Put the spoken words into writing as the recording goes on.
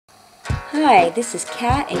Hi, this is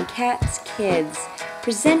Kat and Kat's Kids,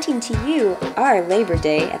 presenting to you our Labor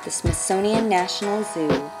Day at the Smithsonian National Zoo.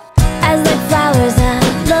 As like flowers, I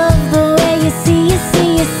love the way you see.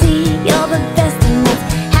 You're the best and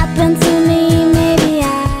what's happened to me, maybe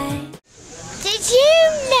I... Did you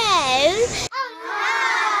know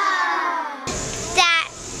that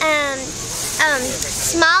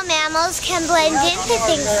small mammals can blend into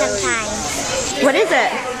things sometimes? What is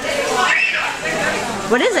it?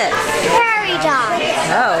 What is it? Prairie dog.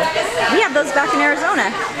 Oh, we have those back in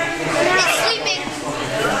Arizona. It's sleeping.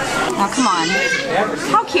 Now come on.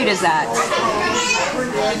 How cute is that?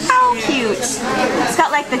 How cute. It's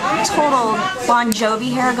got like the total Bon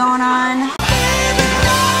Jovi hair going on.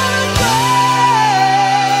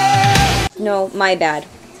 No, my bad.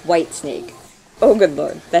 White snake. Oh good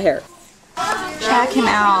lord, the hair. Check him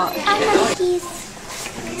out. I love these.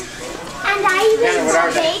 And I even saw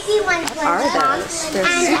baby ones one time. They're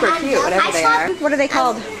super cute, whatever they are. What are they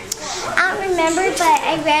called? I don't remember, but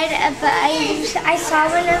I read about, I saw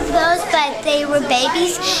one of those, but they were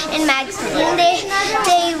babies in magazine. They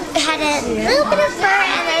had a little bit of fur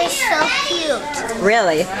and they're so cute.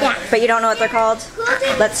 Really? Yeah. But you don't know what they're called?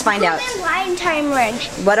 Let's find out. Golden lion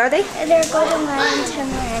tamarin. What are they? They're golden lion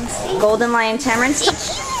tamarins. Golden lion tamarins? Did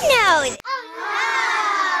you know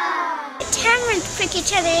tamarins prick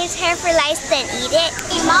each other's hair for lice then eat it?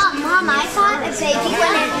 Mom, I saw a baby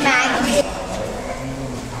one in magazine.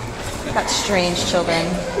 That's strange, children.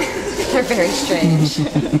 They're very strange.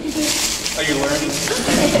 Are you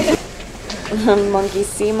learning? Monkey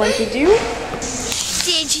see, monkey do.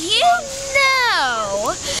 Did you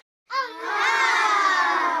know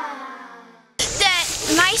that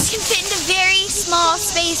mice can fit into very small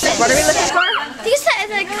spaces? What are we looking for?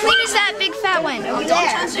 The queen is that big fat one over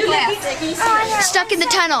there. Stuck in the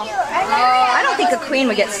tunnel. I don't think a queen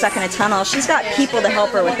would get stuck in a tunnel. She's got people to help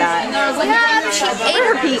her with that. She Where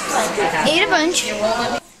are her peeps? ate a bunch.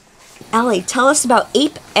 Allie, tell us about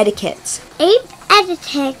ape etiquette. Ape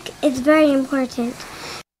etiquette is very important.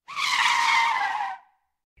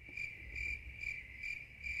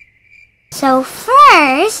 So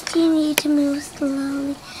first, you need to move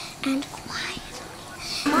slowly and quietly.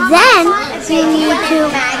 Then, you need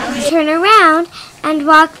to turn around and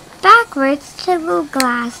walk backwards to the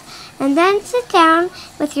glass. And then sit down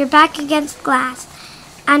with your back against glass.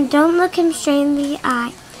 And don't look him straight in the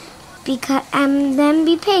eye. And then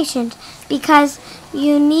be patient. Because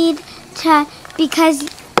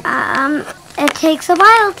it takes a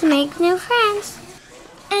while to make new friends.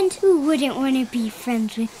 And who wouldn't want to be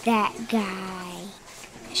friends with that guy?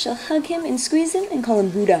 I shall hug him and squeeze him and call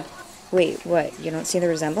him Buddha. Wait, what? You don't see the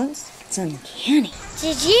resemblance? It's uncanny.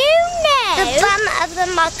 Did you know the bum of the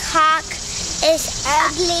macaque is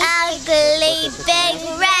ugly, big,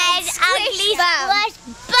 red, ugly squish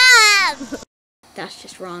bum? That's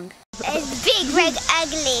just wrong. It's big, red,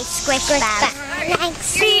 ugly squish bum.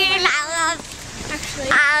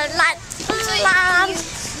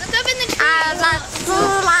 Look up in the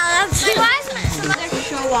tree.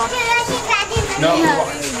 Show off. No.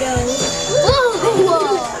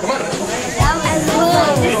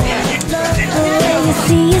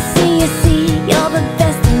 You see, you're the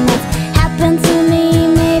best and what's happened to me,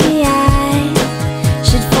 maybe I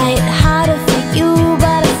should fight harder for you,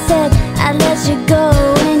 but I said I'd let you go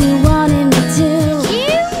when you wanted me to.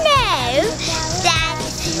 You know that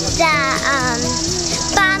the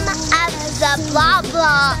bum of the blah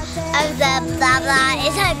blah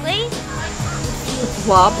is ugly?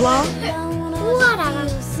 Blah blah? Whatever,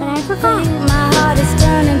 but I forgot. My heart is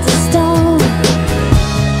turning to stone.